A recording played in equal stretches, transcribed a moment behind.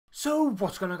So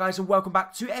what's going on, guys, and welcome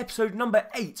back to episode number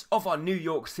 8 of our New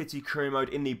York City career mode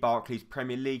in the Barclays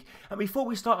Premier League. And before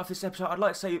we start off this episode, I'd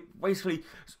like to say basically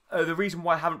the reason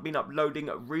why I haven't been uploading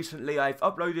recently. I've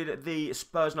uploaded the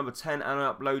Spurs number 10 and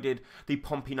I uploaded the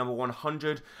Pompey number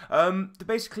 100.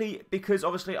 Basically because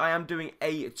obviously I am doing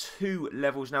A2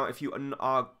 levels now, if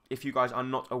you guys are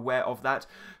not aware of that.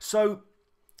 So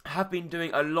have been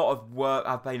doing a lot of work.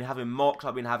 I've been having mocks,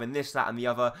 I've been having this, that and the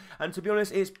other, and to be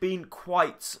honest, it's been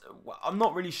quite, I'm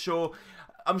not really sure.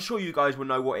 I'm sure you guys will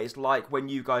know what it's like when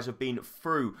you guys have been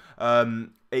through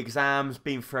exams,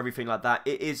 been through everything like that.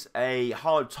 It is a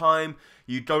hard time.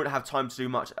 You don't have time to do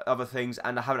much other things,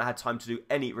 and I haven't had time to do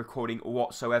any recording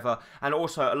whatsoever. And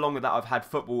also, along with that, I've had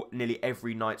football nearly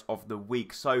every night of the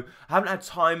week. So I haven't had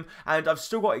time, and I've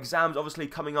still got exams obviously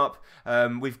coming up.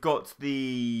 We've got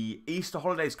the Easter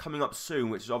holidays coming up soon,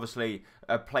 which is obviously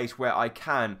a place where I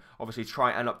can obviously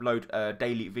try and upload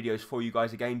daily videos for you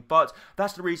guys again. But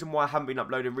that's the reason why I haven't been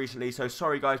uploading recently. So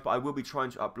sorry guys, but I will be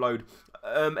trying to upload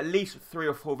at least 3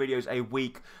 or 4 videos a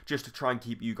week just to try and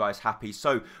keep you guys happy.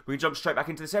 So we can jump straight back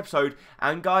into this episode.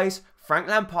 And guys, Frank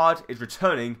Lampard is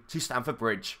returning to Stamford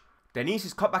Bridge. Denise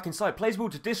is cut back inside, plays ball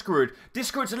to Diskerud.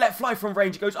 Diskerud to let fly from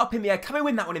range, it goes up in the air. Can we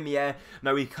win that one in the air?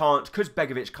 No, he can't, because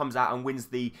Begovic comes out and wins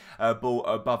the ball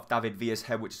above David Villa's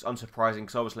head, which is unsurprising,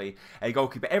 because obviously a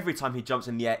goalkeeper, every time he jumps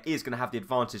in the air, is going to have the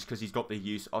advantage, because he's got the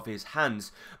use of his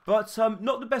hands. But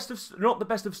not the best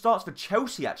of starts for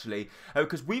Chelsea, actually,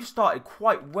 because we've started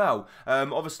quite well.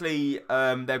 Obviously,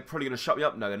 they're probably going to shut me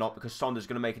up. No, they're not, because Saunders is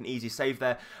going to make an easy save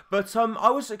there. But I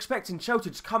was expecting Chelsea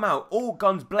to come out all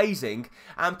guns blazing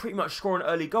and pretty much score an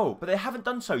early goal, but they haven't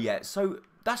done so yet, so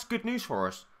that's good news for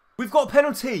us. We've got a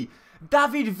penalty.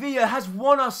 David Villa has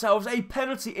won ourselves a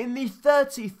penalty in the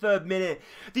 33rd minute.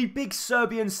 The big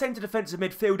Serbian centre defensive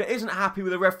midfielder isn't happy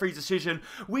with the referee's decision.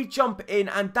 We jump in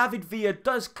and David Villa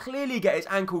does clearly get his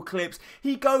ankle clipped.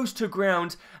 He goes to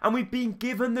ground and we've been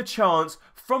given the chance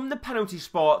from the penalty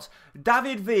spot.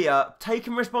 David Villa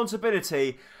taking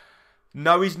responsibility.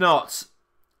 No, he's not.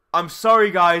 I'm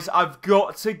sorry guys, I've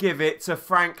got to give it to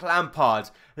Frank Lampard.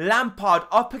 Lampard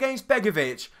up against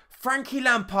Begovic. Frankie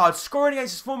Lampard scoring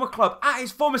against his former club at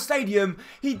his former stadium.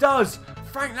 He does.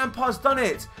 Frank Lampard's done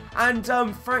it. And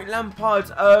Frank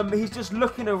Lampard, he's just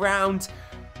looking around.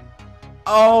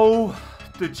 Oh,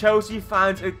 the Chelsea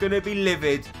fans are going to be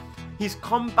livid. He's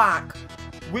come back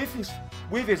with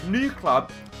his new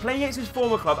club, playing against his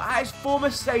former club, at his former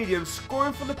stadium,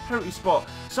 scoring from the penalty spot.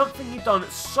 Something he's done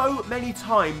so many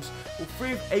times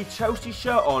with a Chelsea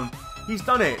shirt on. He's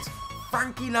done it.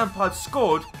 Frankie Lampard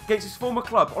scored against his former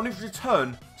club on his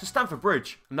return to Stamford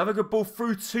Bridge. Another good ball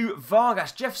through to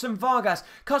Vargas. Jefferson Vargas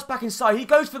cuts back inside. He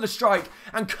goes for the strike.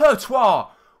 And Courtois,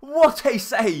 what a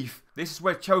save. This is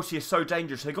where Chelsea is so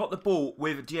dangerous. They got the ball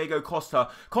with Diego Costa.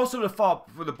 Costa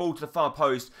with the ball to the far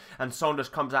post. And Saunders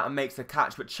comes out and makes the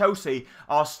catch. But Chelsea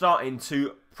are starting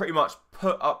to pretty much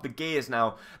put up the gears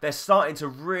now. They're starting to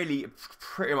really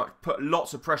pretty much put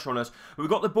lots of pressure on us. We've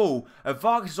got the ball.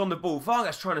 Vargas is on the ball.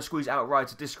 Vargas trying to squeeze out right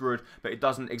to Diskerud. But it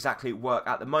doesn't exactly work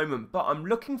at the moment. But I'm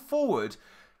looking forward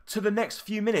to the next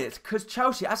few minutes. Because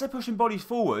Chelsea, as they're pushing bodies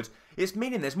forward, it's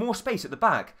meaning there's more space at the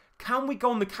back. Can we go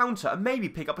on the counter and maybe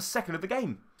pick up a second of the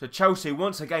game? So Chelsea,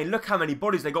 once again, look how many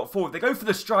bodies they got forward. They go for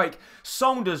the strike.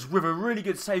 Saunders with a really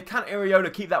good save. Can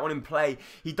Iriola keep that one in play?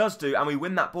 He does do, and we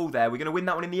win that ball there. We're going to win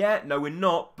that one in the air? No, we're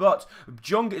not. But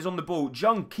Jung is on the ball.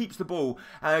 Jung keeps the ball.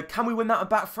 Can we win that one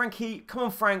back? Frankie, come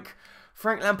on, Frank.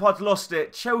 Frank Lampard's lost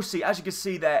it. Chelsea, as you can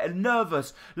see there, a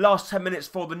nervous last 10 minutes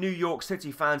for the New York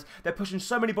City fans. They're pushing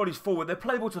so many bodies forward. They're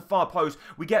playing the ball to the far post.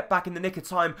 We get back in the nick of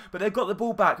time, but they've got the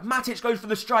ball back. Matic goes for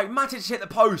the strike. Matic hit the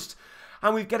post,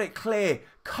 and we get it clear.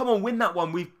 Come on, win that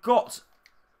one. We've got...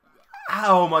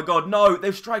 Oh my God, no.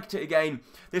 They've striked it again.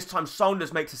 This time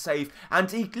Saunders makes a save,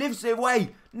 and he lifts it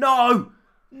away. No.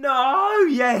 No.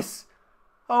 Yes.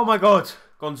 Oh my God.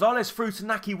 Gonzalez through to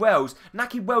Naki Wells.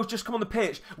 Naki Wells just come on the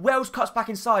pitch. Wells cuts back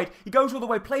inside. He goes all the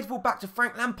way, plays the ball back to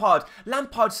Frank Lampard.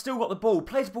 Lampard still got the ball,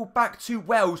 plays the ball back to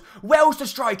Wells. Wells to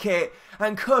strike it.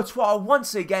 And Courtois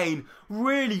once again,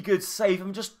 really good save.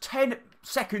 And just 10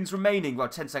 seconds remaining. Well,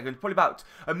 10 seconds, probably about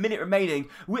a minute remaining.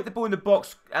 With the ball in the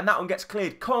box, and that one gets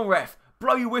cleared. Come on, ref,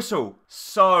 blow your whistle.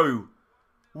 So,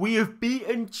 we have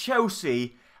beaten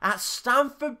Chelsea at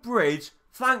Stamford Bridge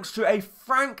thanks to a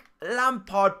Frank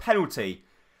Lampard penalty.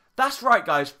 That's right,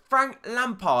 guys. Frank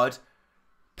Lampard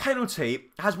penalty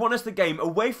has won us the game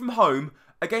away from home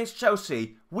against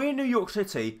Chelsea. We're in New York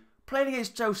City playing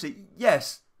against Chelsea.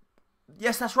 Yes,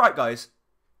 that's right, guys.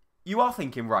 You are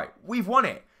thinking right. We've won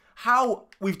it. How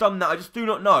we've done that, I just do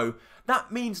not know.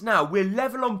 That means now we're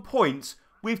level on points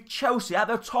with Chelsea at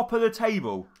the top of the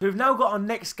table. So we've now got our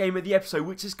next game of the episode,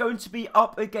 which is going to be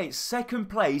up against second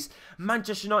place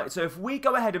Manchester United. So if we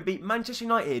go ahead and beat Manchester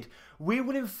United, we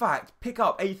will in fact pick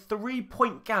up a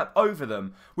 3-point gap over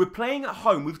them. We're playing at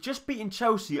home. We've just beaten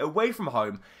Chelsea away from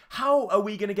home. How are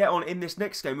we going to get on in this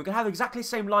next game? We're going to have exactly the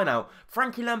same line out.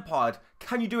 Frankie Lampard,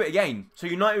 can you do it again? So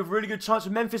United with a really good chance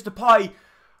with Memphis Depay.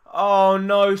 Oh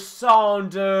no,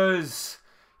 Sanders.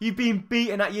 You've been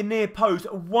beaten at your near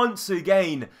post once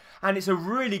again. And it's a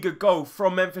really good goal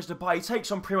from Memphis Depay. He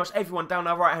takes on pretty much everyone down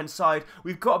our right-hand side.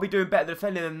 We've got to be doing better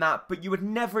defending than that. But you would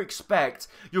never expect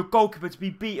your goalkeeper to be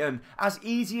beaten as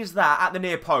easy as that at the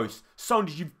near post.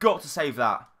 Sanders, you've got to save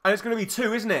that. And it's going to be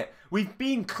 2, isn't it? We've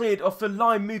been cleared off the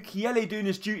line. Mukiele doing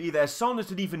his duty there. Sanders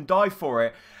did even die for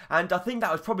it. And I think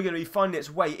that was probably going to be finding its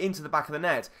way into the back of the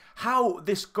net. How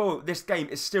this game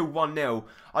is still 1-0,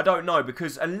 I don't know.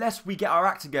 Because unless we get our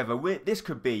act together, this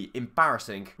could be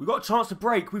embarrassing. We've got a chance to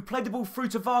break. We've played the ball through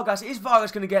to Vargas. Is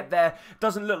Vargas going to get there?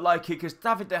 Doesn't look like it, because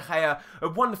David De Gea, a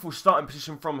wonderful starting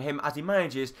position from him as he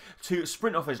manages to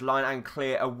sprint off his line and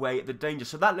clear away the danger.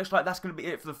 So that looks like that's going to be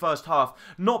it for the first half.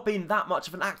 Not being that much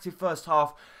of an active first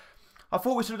half. I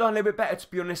thought we should have done a little bit better,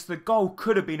 to be honest. The goal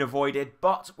could have been avoided,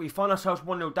 but we find ourselves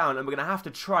 1-0 down, and we're going to have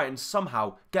to try and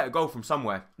somehow get a goal from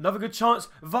somewhere. Another good chance.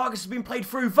 Vargas has been played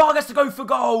through. Vargas to go for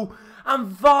goal, and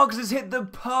Vargas has hit the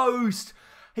post.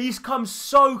 He's come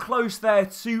so close there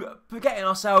to getting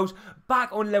ourselves back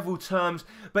on level terms,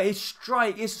 but his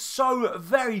strike is so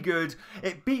very good.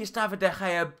 It beats David De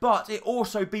Gea, but it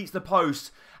also beats the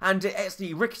post, and it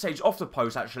actually ricochets off the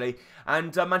post, actually,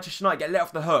 and Manchester United get let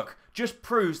off the hook. Just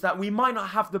proves that we might not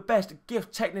have the best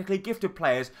technically gifted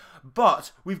players,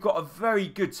 but we've got a very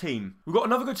good team. We've got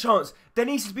another good chance.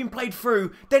 Denise has been played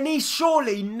through. Denise,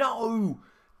 surely, no!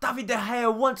 David De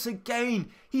Gea once again,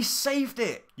 he saved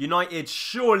it. United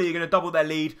surely are going to double their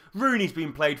lead. Rooney's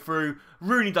been played through.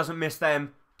 Rooney doesn't miss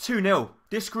them. 2-0.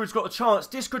 Discord's got a chance.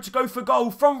 Discord to go for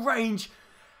goal from range.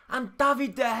 And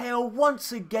David De Gea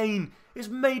once again has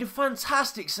made a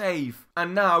fantastic save.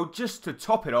 And now, just to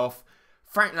top it off,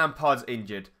 Frank Lampard's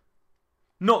injured.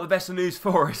 Not the best of news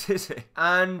for us, is it?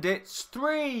 And it's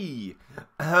 3.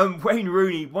 Wayne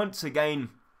Rooney once again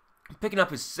picking up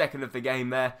his second of the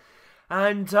game there.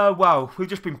 And, well, we've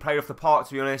just been played off the park,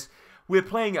 to be honest. We're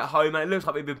playing at home, and it looks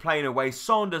like we've been playing away.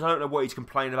 Sanders, I don't know what he's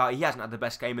complaining about. He hasn't had the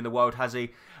best game in the world, has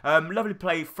he? Lovely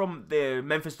play from the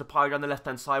Memphis Depay down the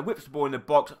left-hand side. Whips the ball in the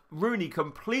box. Rooney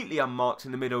completely unmarked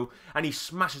in the middle, and he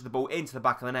smashes the ball into the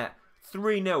back of the net.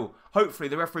 3-0. Hopefully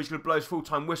the referee's going to blow his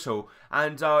full-time whistle,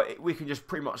 and we can just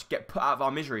pretty much get put out of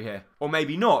our misery here. Or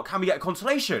maybe not. Can we get a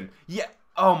consolation? Yeah.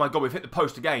 Oh my god, we've hit the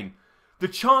post again. The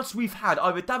chance we've had,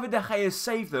 either David De Gea has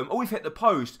saved them, or we've hit the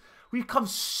post. We've come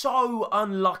so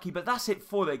unlucky, but that's it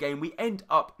for the game. We end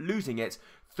up losing it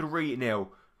 3-0.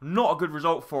 Not a good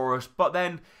result for us, but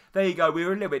then, there you go. We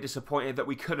were a little bit disappointed that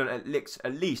we couldn't at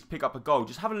least pick up a goal.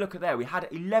 Just have a look at there. We had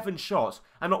 11 shots,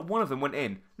 and not one of them went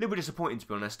in. A little bit disappointing, to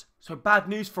be honest. So, bad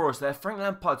news for us there. Frank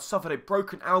Lampard suffered a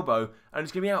broken elbow, and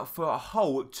is going to be out for a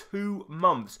whole 2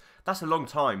 months. That's a long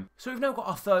time. So we've now got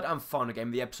our third and final game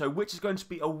of the episode, which is going to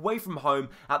be away from home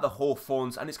at the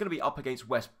Hawthorns, and it's going to be up against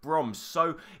West Brom.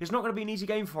 So it's not going to be an easy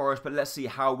game for us, but let's see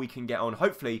how we can get on.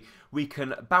 Hopefully, we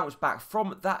can bounce back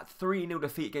from that 3-0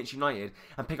 defeat against United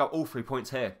and pick up all 3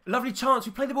 points here. Lovely chance.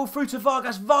 We play the ball through to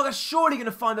Vargas. Vargas surely going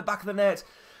to find the back of the net.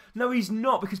 No, he's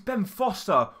not, because Ben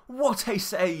Foster, what a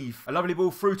save. A lovely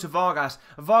ball through to Vargas.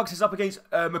 Vargas is up against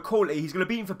Macaulay. He's going to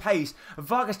beat him for pace.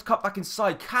 Vargas to cut back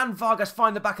inside. Can Vargas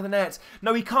find the back of the net?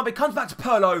 No, he can't, but it comes back to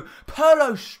Pirlo.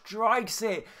 Pirlo strikes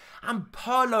it. And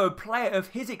Pirlo, a player of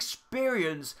his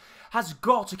experience, has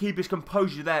got to keep his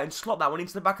composure there and slot that one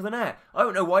into the back of the net. I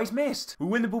don't know why he's missed. We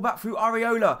win the ball back through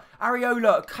Areola.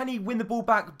 Areola, can he win the ball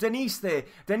back? Denise there.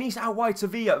 Denise out wide to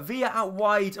Villa. Villa out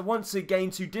wide once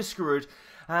again to Discord.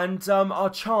 And our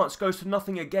chance goes to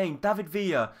nothing again. David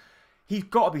Villa, he's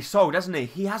got to be sold, hasn't he?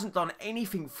 He hasn't done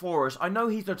anything for us. I know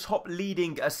he's the top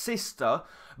leading assister,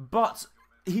 but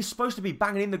he's supposed to be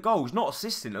banging in the goals, not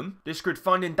assisting them. Discord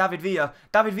finding David Villa.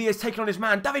 David Villa's taking on his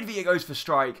man. David Villa goes for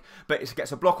strike, but it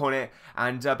gets a block on it,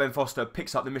 and Ben Foster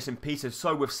picks up the missing pieces.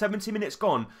 So with 70 minutes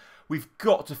gone, we've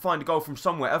got to find a goal from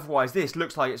somewhere. Otherwise, this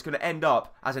looks like it's going to end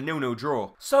up as a 0-0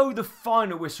 draw. So the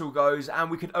final whistle goes,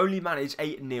 and we can only manage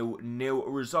a 0-0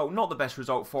 result. Not the best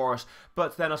result for us,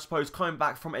 but then I suppose coming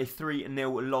back from a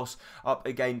 3-0 loss up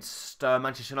against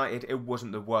Manchester United, it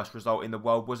wasn't the worst result in the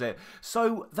world, was it?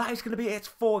 So that is going to be it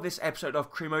for this episode of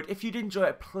Crew Mode. If you did enjoy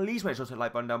it, please make sure to hit the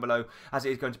like button down below, as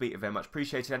it is going to be very much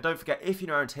appreciated. And don't forget, if you're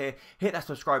new around here, hit that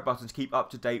subscribe button to keep up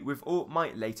to date with all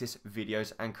my latest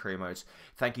videos and Crew Modes.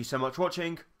 Thank you so much for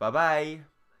watching. Bye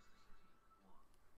bye.